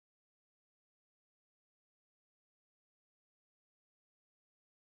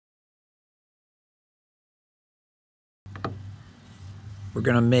We're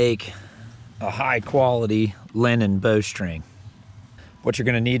gonna make a high quality linen bowstring. What you're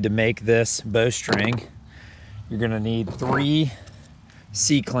gonna need to make this bowstring, you're gonna need 3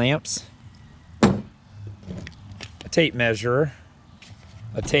 C-clamps, a tape measure,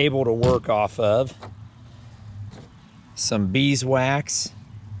 a table to work off of, some beeswax,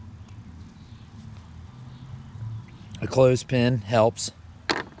 a clothespin helps,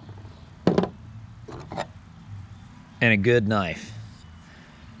 and a good knife.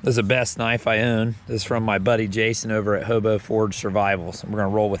 This is the best knife I own. This is from my buddy Jason over at Hobo Forge Survivals. We're gonna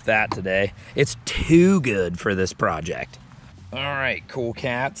roll with that today. It's too good for this project. All right, cool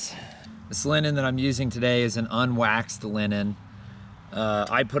cats. This linen that I'm using today is an unwaxed linen.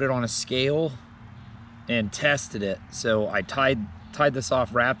 I put it on a scale and tested it. So I tied this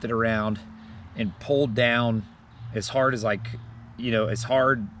off, wrapped it around, and pulled down as hard as as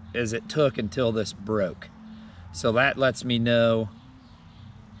hard as it took until this broke. So that lets me know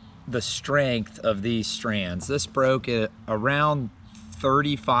the strength of these strands. This broke at around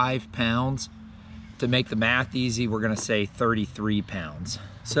 35 pounds. To make the math easy, we're gonna say 33 pounds.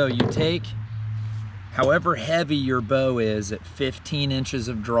 So you take however heavy your bow is at 15 inches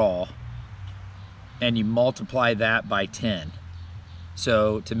of draw, and you multiply that by 10.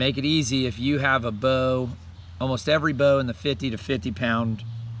 So to make it easy, if you have a bow, almost every bow in the 50 to 55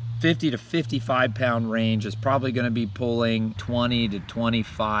 pound range is probably going to be pulling 20 to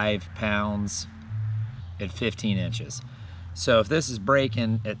 25 pounds at 15 inches. So if this is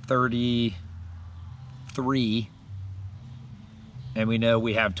breaking at 33, and we know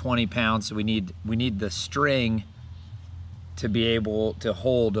we have 20 pounds, so we need the string to be able to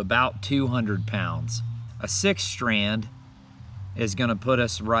hold about 200 pounds. A 6 strand is going to put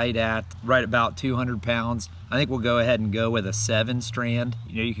us right about 200 pounds. I think we'll go ahead and go with a 7 strand.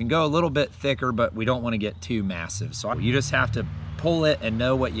 You can go a little bit thicker, but we don't want to get too massive. So you just have to pull it and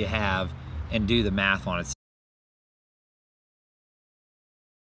know what you have and do the math on it.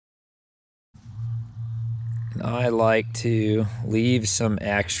 I like to leave some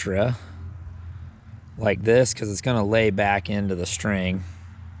extra like this because it's going to lay back into the string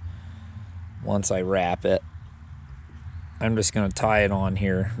once I wrap it. I'm just going to tie it on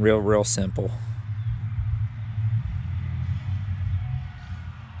here, real simple.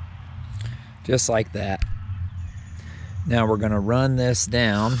 Just like that. Now we're going to run this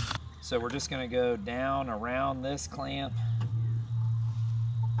down. So we're just going to go down around this clamp.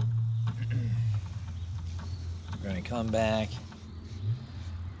 We're going to come back,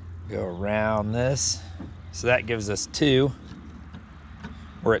 go around this. So that gives us 2.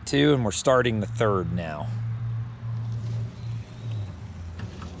 We're at 2 and we're starting the 3rd now.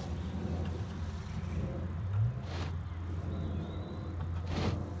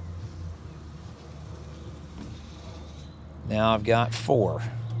 Now I've got 4.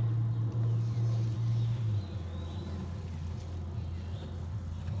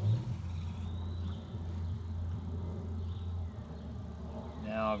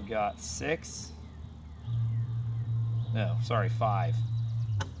 Now I've got 6. No, sorry, 5.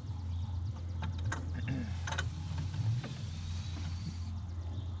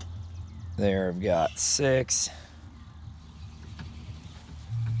 There, I've got 6.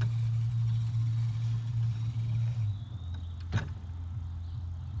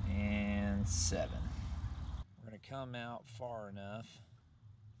 And 7. We're going to come out far enough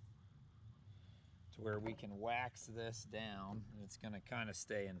to where we can wax this down, and it's going to kind of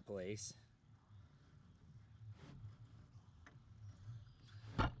stay in place.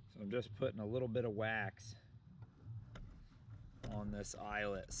 So I'm just putting a little bit of wax on this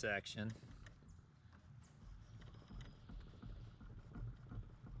eyelet section.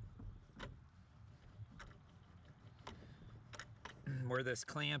 Where this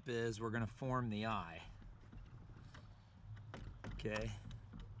clamp is, we're going to form the eye. Okay.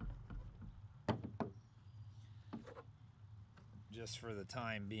 Just for the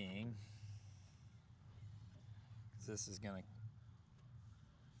time being. This is going to,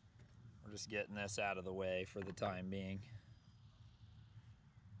 we're just getting this out of the way for the time being.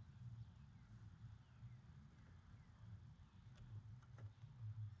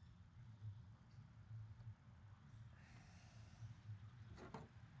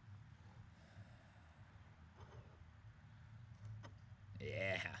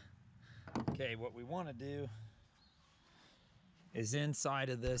 Yeah. Okay, what we want to do is inside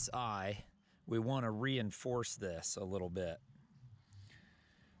of this eye, we want to reinforce this a little bit.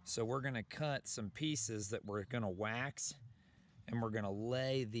 So we're going to cut some pieces that we're going to wax, and we're going to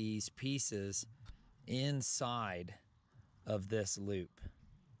lay these pieces inside of this loop,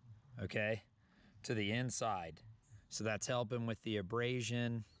 okay, to the inside. So that's helping with the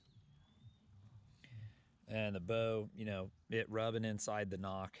abrasion and the bow, you know, it rubbing inside the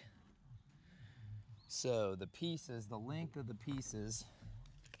nock. So the pieces, the length of the pieces,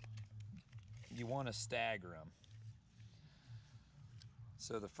 you want to stagger them.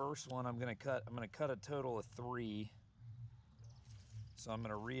 So the first one I'm going to cut a total of 3. So I'm going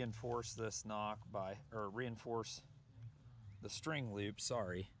to reinforce this nock reinforce the string loop,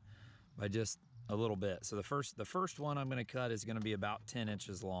 by just a little bit. So the first one I'm going to cut is going to be about 10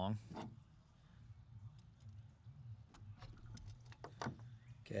 inches long.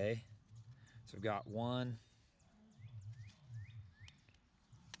 Okay, so I've got one.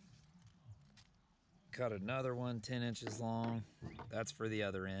 Cut another one 10 inches long. That's for the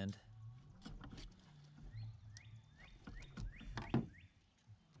other end. I'm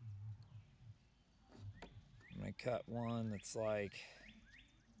going to cut one that's like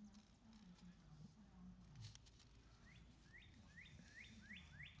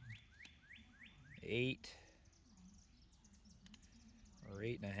 8 or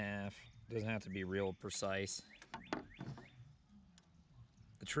 8.5. Doesn't have to be real precise.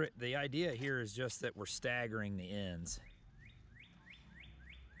 The idea here is just that we're staggering the ends,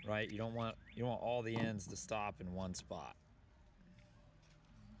 right? You don't want all the ends to stop in one spot.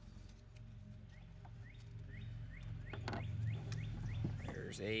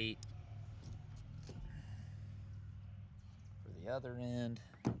 There's 8 for the other end.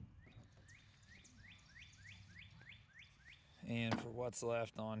 And for what's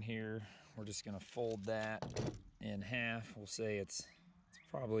left on here, we're just going to fold that in half. We'll say it's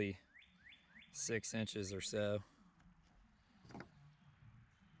probably 6 inches or so.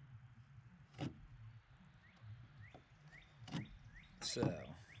 So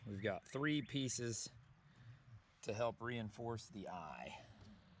we've got 3 pieces to help reinforce the eye.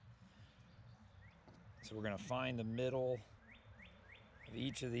 So we're going to find the middle of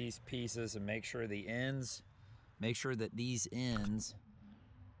each of these pieces and make sure that these ends,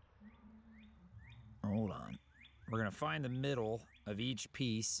 hold on. We're going to find the middle of each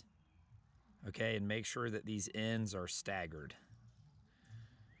piece, okay, and make sure that these ends are staggered.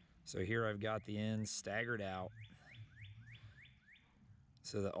 So here I've got the ends staggered out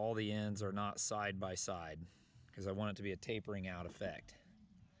so that all the ends are not side by side, because I want it to be a tapering out effect.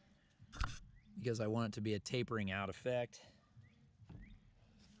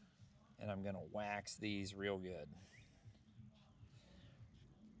 And I'm going to wax these real good.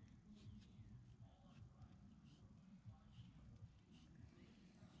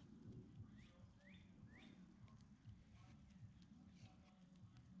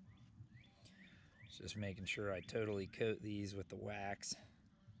 Just making sure I totally coat these with the wax.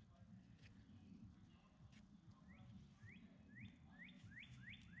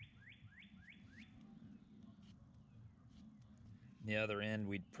 The other end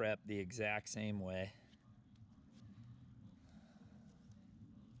we'd prep the exact same way.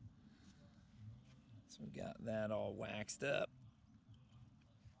 So we got that all waxed up.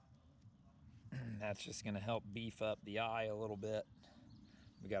 That's just going to help beef up the eye a little bit.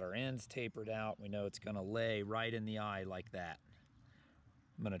 We got our ends tapered out. We know it's going to lay right in the eye like that.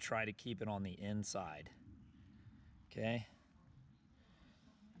 I'm going to try to keep it on the inside. Okay?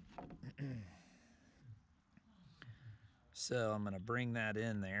 So I'm going to bring that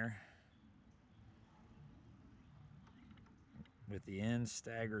in there with the ends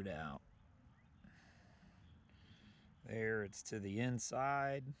staggered out. There, it's to the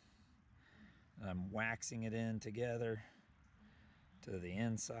inside. And I'm waxing it in together to the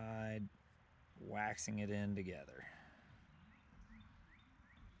inside, waxing it in together.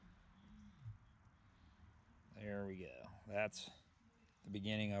 There we go. That's the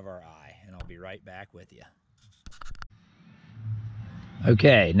beginning of our eye, and I'll be right back with you.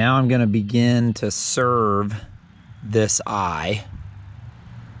 Okay, now I'm going to begin to serve this eye,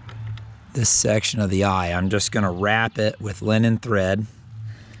 this section of the eye. I'm just going to wrap it with linen thread,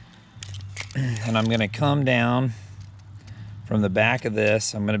 and I'm going to come down from the back of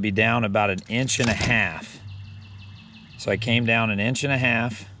this. I'm going to be down about 1.5 inches. So I came down 1.5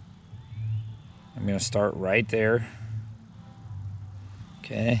 inches. I'm going to start right there.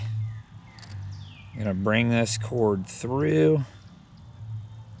 Okay. I'm going to bring this cord through.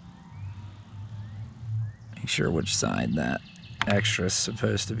 Make sure which side that extra is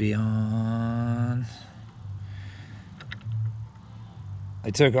supposed to be on. I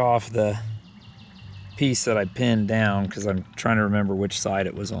took off the piece that I pinned down because I'm trying to remember which side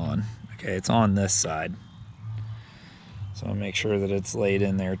it was on. Okay, it's on this side. So I'll make sure that it's laid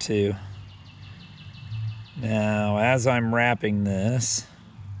in there too. Now, as I'm wrapping this,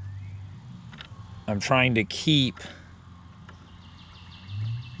 I'm trying to keep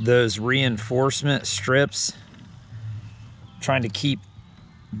those reinforcement strips, trying to keep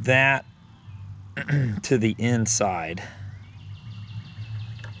that to the inside.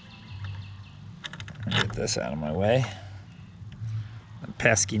 Get this out of my way. A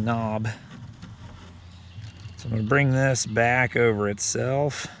pesky knob. So I'm going to bring this back over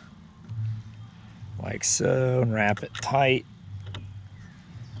itself, like so, and wrap it tight.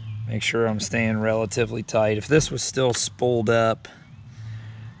 Make sure I'm staying relatively tight. If this was still spooled up,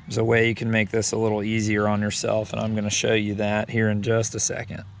 there's a way you can make this a little easier on yourself, and I'm going to show you that here in just a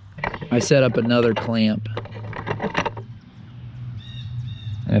second. I set up another clamp.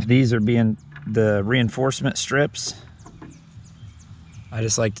 And if these are being the reinforcement strips, I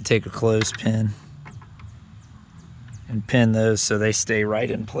just like to take a clothespin and pin those so they stay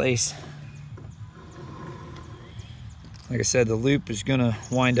right in place. Like I said, the loop is going to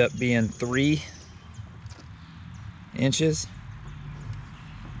wind up being 3 inches.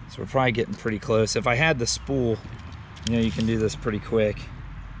 So we're probably getting pretty close. If I had the spool, you know, you can do this pretty quick.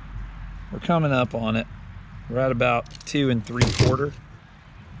 We're coming up on it. We're at about 2 3/4.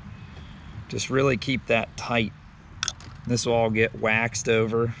 Just really keep that tight. This will all get waxed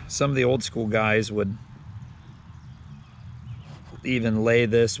over. Some of the old school guys would even lay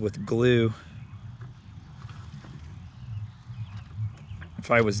this with glue. If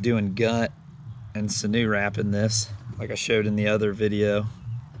I was doing gut and sinew wrapping this, like I showed in the other video,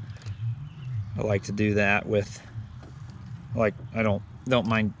 I like to do that with, like, I don't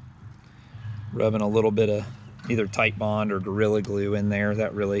mind rubbing a little bit of either Titebond or Gorilla Glue in there.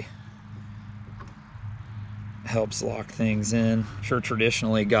 That really helps lock things in. I'm sure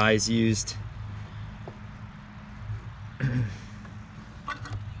traditionally guys used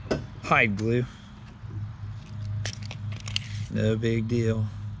hide glue. No big deal.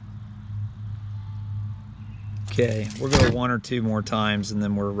 Okay, we'll go 1 or 2 more times and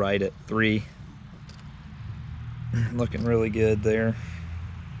then we're right at 3. Looking really good there.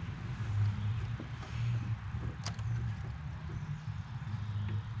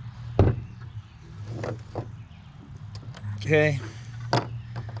 Okay,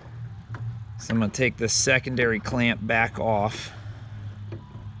 so I'm going to take this secondary clamp back off,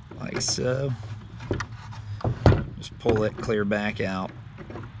 like so. Just pull it clear back out.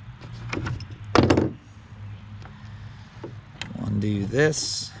 Undo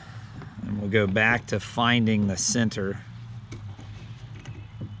this, and we'll go back to finding the center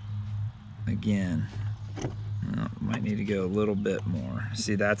again. Well, might need to go a little bit more.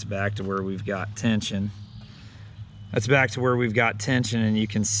 See, that's back to where we've got tension. That's back to where we've got tension, and you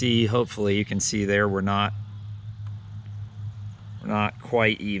can see, hopefully you can see there, we're not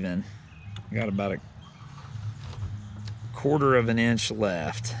quite even. We got about a 1/4 of an inch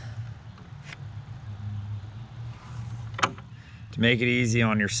left. To make it easy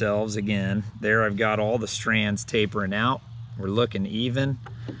on yourselves, again, there I've got all the strands tapering out. We're looking even.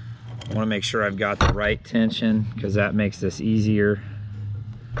 I want to make sure I've got the right tension because that makes this easier.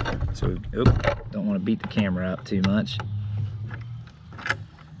 So, don't want to beat the camera up too much.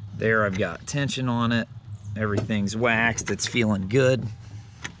 There I've got tension on it. Everything's waxed. It's feeling good.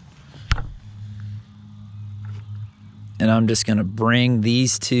 And I'm just going to bring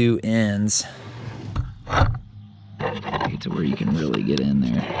these 2 ends to where you can really get in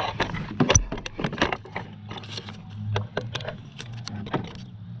there.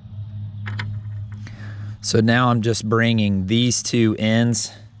 So now I'm just bringing these 2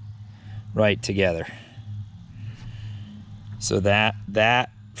 ends right together. So that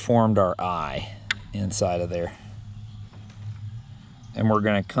formed our eye inside of there. And we're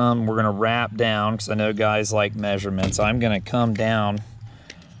gonna wrap down, because I know guys like measurements. I'm gonna come down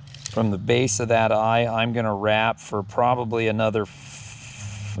from the base of that eye. I'm gonna wrap for probably another,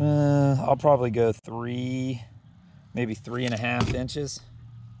 I'll probably go 3, maybe 3.5 inches.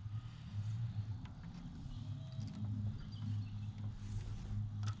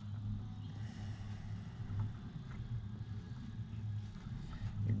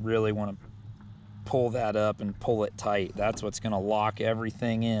 You really want to pull that up and pull it tight. That's what's going to lock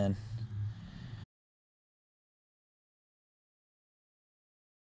everything in.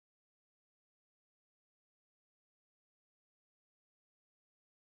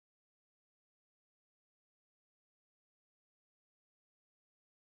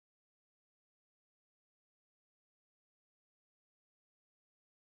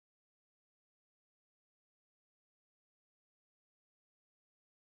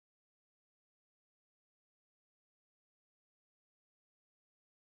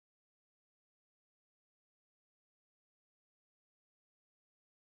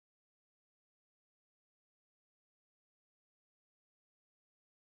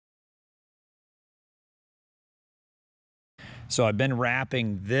 So I've been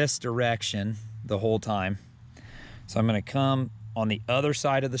wrapping this direction the whole time. So I'm gonna come on the other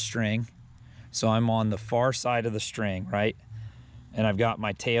side of the string. So I'm on the far side of the string, right? And I've got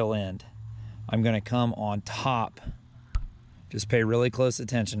my tail end. I'm gonna come on top. Just pay really close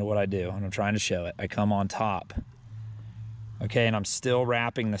attention to what I do, and I'm trying to show it. I come on top. Okay, and I'm still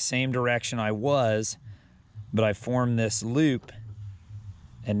wrapping the same direction I was, but I formed this loop,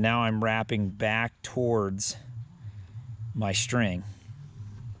 and now I'm wrapping back towards my string.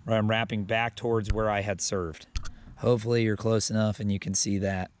 Right, I'm wrapping back towards where I had served. Hopefully you're close enough and you can see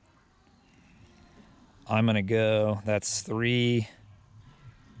that. I'm gonna go, that's 3,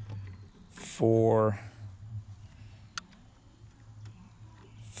 4,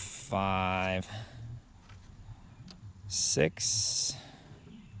 5, 6,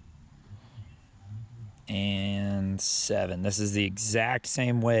 and 7. This is the exact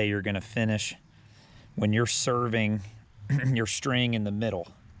same way you're gonna finish when you're serving your string in the middle.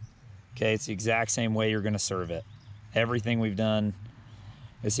 Okay, it's the exact same way you're gonna serve it. Everything we've done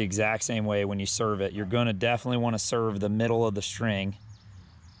is the exact same way when you serve it. You're gonna definitely wanna serve the middle of the string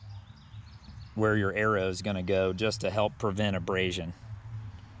where your arrow is gonna go, just to help prevent abrasion.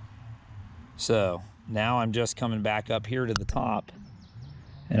 So now I'm just coming back up here to the top,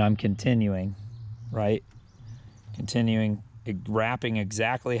 and I'm continuing, right? Continuing, wrapping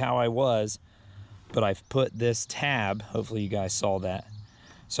exactly how I was, but I've put this tab, hopefully you guys saw that.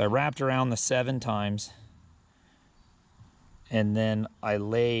 So I wrapped around the 7 times, and then I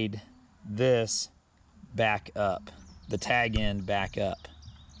laid this back up, the tag end back up,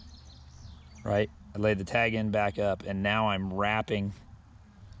 right? I laid the tag end back up, and now I'm wrapping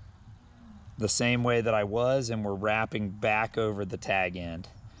the same way that I was, and we're wrapping back over the tag end.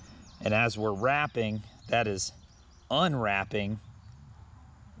 And as we're wrapping, that is unwrapping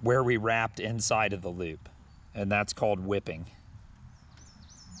where we wrapped inside of the loop, and that's called whipping.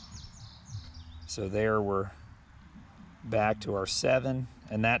 So there we're back to our 7,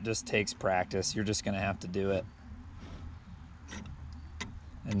 and that just takes practice. You're just gonna have to do it.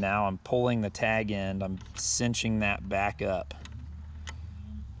 And now I'm pulling the tag end, I'm cinching that back up,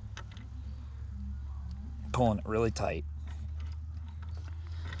 pulling it really tight.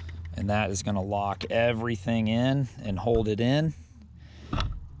 And that is gonna lock everything in and hold it in.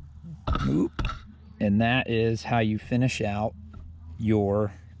 Oop. And that is how you finish out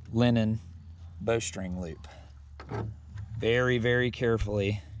your linen bowstring loop. Very, very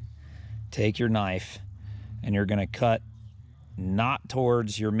carefully take your knife, and you're gonna cut not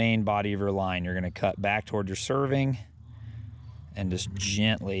towards your main body of your line. You're gonna cut back towards your serving, and just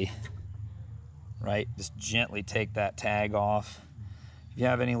gently, right? Just gently take that tag off. If you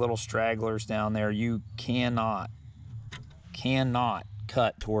have any little stragglers down there, you cannot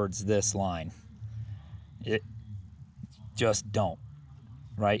cut towards this line. It just don't,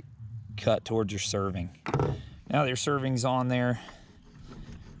 right? Cut towards your serving. Now that your serving's on there,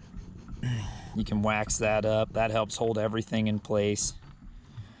 you can wax that up. That helps hold everything in place.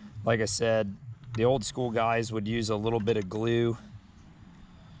 Like I said, the old school guys would use a little bit of glue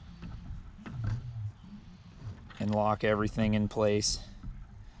and lock everything in place.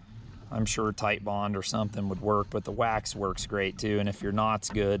 I'm sure Titebond or something would work, but the wax works great too. And if your knot's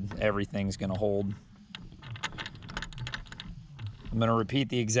good, everything's gonna hold. I'm gonna repeat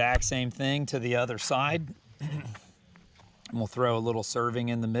the exact same thing to the other side. And we'll throw a little serving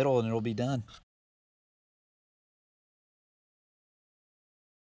in the middle, and it'll be done.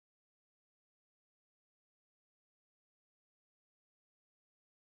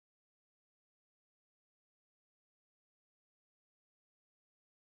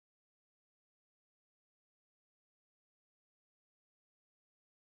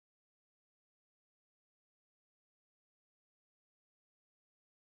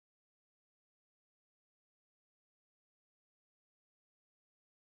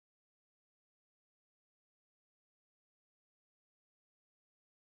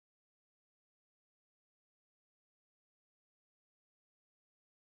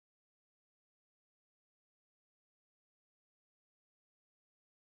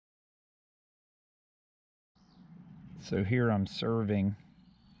 So here I'm serving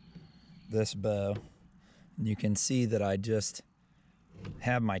this bow, and you can see that I just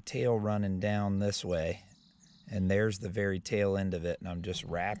have my tail running down this way, and there's the very tail end of it, and I'm just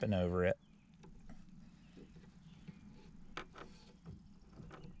wrapping over it.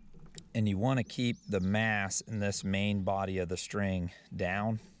 And you want to keep the mass in this main body of the string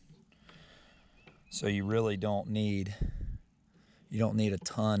down, so you really don't need a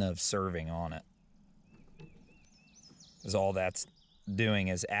ton of serving on it, because all that's doing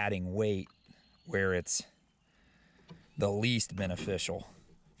is adding weight where it's the least beneficial.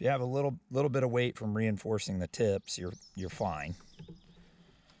 If you have a little bit of weight from reinforcing the tips, you're fine.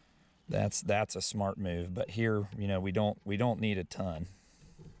 That's a smart move. But here, you know, we don't need a ton.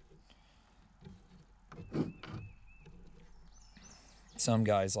 Some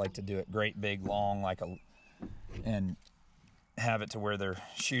guys like to do it great big long, and have it to where their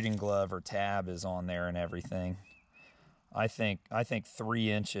shooting glove or tab is on there and everything. I think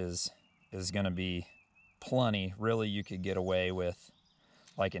 3 inches is going to be plenty. Really, you could get away with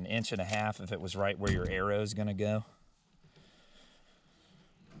like 1.5 inches if it was right where your arrow is going to go.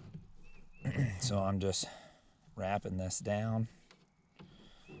 So I'm just wrapping this down,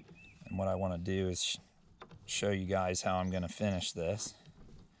 and what I want to do is show you guys how I'm going to finish this.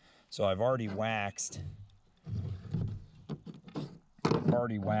 So I've already waxed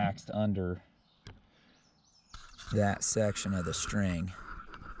under that section of the string.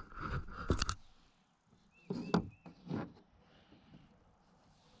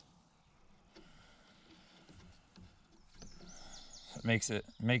 It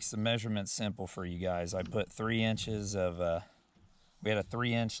makes the measurement simple for you guys. I put 3 inches of we had a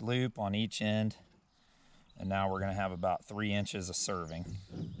 3-inch loop on each end, and now we're going to have about 3 inches of serving.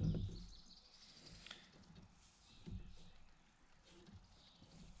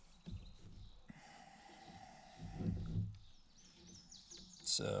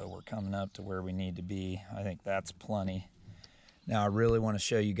 So we're coming up to where we need to be. I think that's plenty. Now I really want to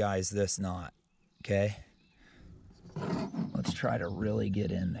show you guys this knot, okay? Let's try to really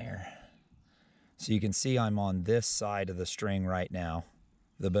get in there. So you can see I'm on this side of the string right now,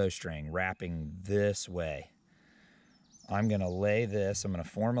 the bowstring, wrapping this way. I'm going to lay this, I'm going to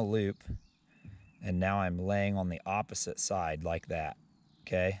form a loop, and now I'm laying on the opposite side like that,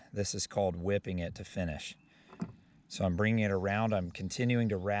 okay? This is called whipping it to finish. So I'm bringing it around, I'm continuing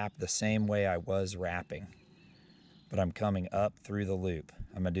to wrap the same way I was wrapping, but I'm coming up through the loop.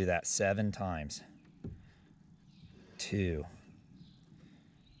 I'm going to do that 7 times. 2,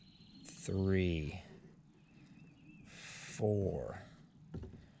 3, 4,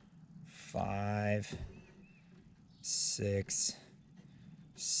 5, 6,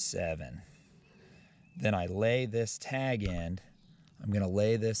 7. Then I lay this tag end. I'm going to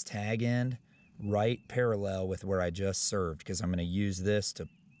lay this tag end right parallel with where I just served, because I'm going to use this to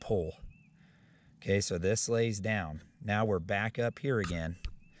pull. Okay, so this lays down. Now we're back up here again.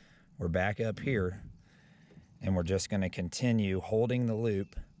 We're back up here, and we're just going to continue holding the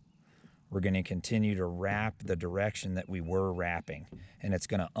loop. We're going to continue to wrap the direction that we were wrapping, and it's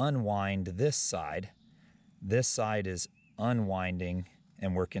going to unwind this side. This side is unwinding,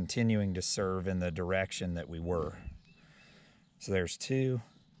 and we're continuing to serve in the direction that we were. So there's 2,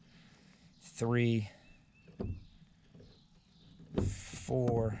 3,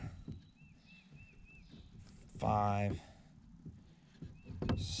 4, 5,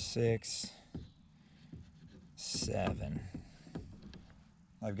 6, 7.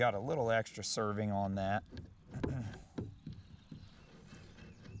 I've got a little extra serving on that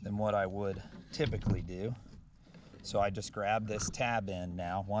than what I would typically do. So I just grabbed this tab end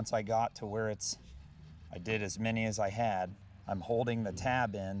now. Once I got to where I did as many as I had, I'm holding the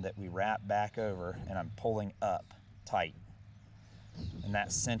tab end that we wrap back over, and I'm pulling up tight. And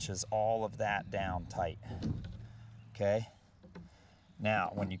that cinches all of that down tight. Okay?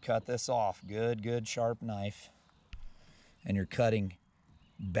 Now, when you cut this off, good sharp knife, and you're cutting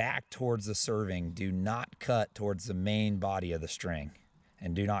back towards the serving, do not cut towards the main body of the string,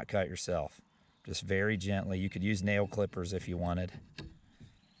 and do not cut yourself. Just very gently. You could use nail clippers if you wanted.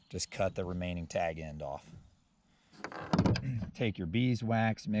 Just cut the remaining tag end off. Take your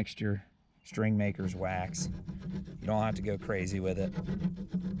beeswax mixture, string maker's wax. You don't have to go crazy with it.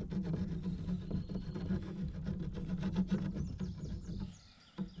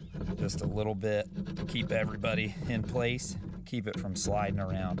 Just a little bit to keep everybody in place, keep it from sliding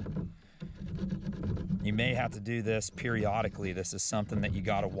around. You may have to do this periodically. This is something that you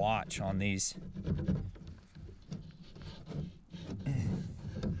got to watch on these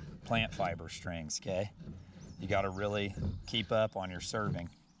plant fiber strings, okay? You got to really keep up on your serving.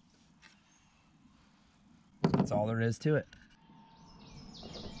 That's all there is to it.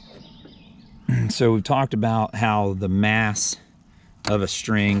 So we've talked about how the mass of a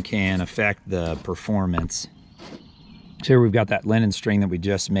string can affect the performance. So here we've got that linen string that we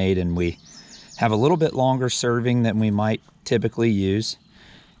just made, and we have a little bit longer serving than we might typically use,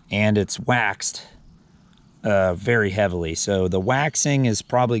 and it's waxed very heavily. So the waxing is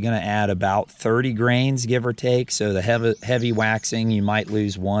probably going to add about 30 grains, give or take. So the heavy waxing, you might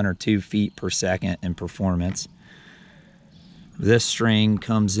lose 1 or 2 feet per second in performance. This string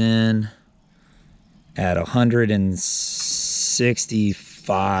comes in at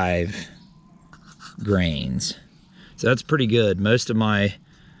 165 grains. So that's pretty good. Most of my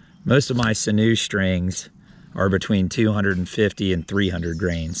Sanu strings are between 250 and 300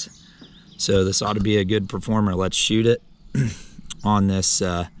 grains. So this ought to be a good performer. Let's shoot it on this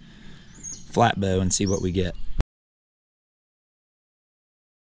flat bow and see what we get.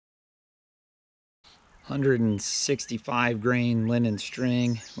 165 grain linen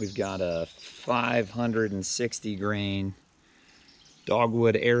string. We've got a 560 grain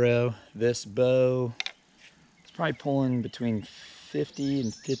dogwood arrow. This bow is probably pulling between 50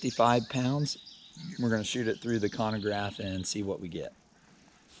 and 55 pounds. We're going to shoot it through the chronograph and see what we get.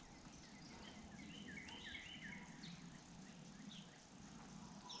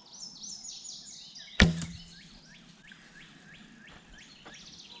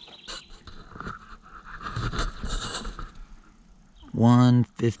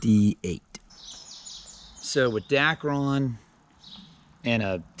 $158. So with Dacron and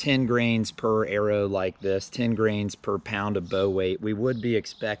a 10 grains per arrow like this, 10 grains per pound of bow weight, we would be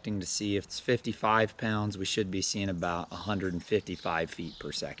expecting to see, if it's 55 pounds, we should be seeing about 155 feet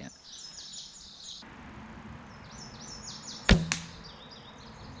per second.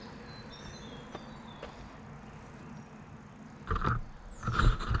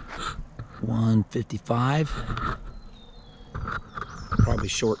 $155. Probably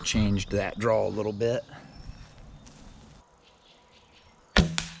shortchanged that draw a little bit.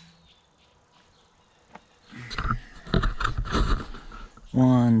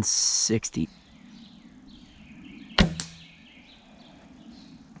 $160.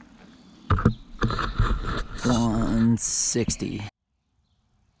 $160.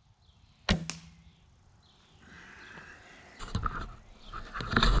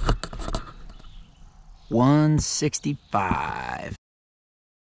 $165.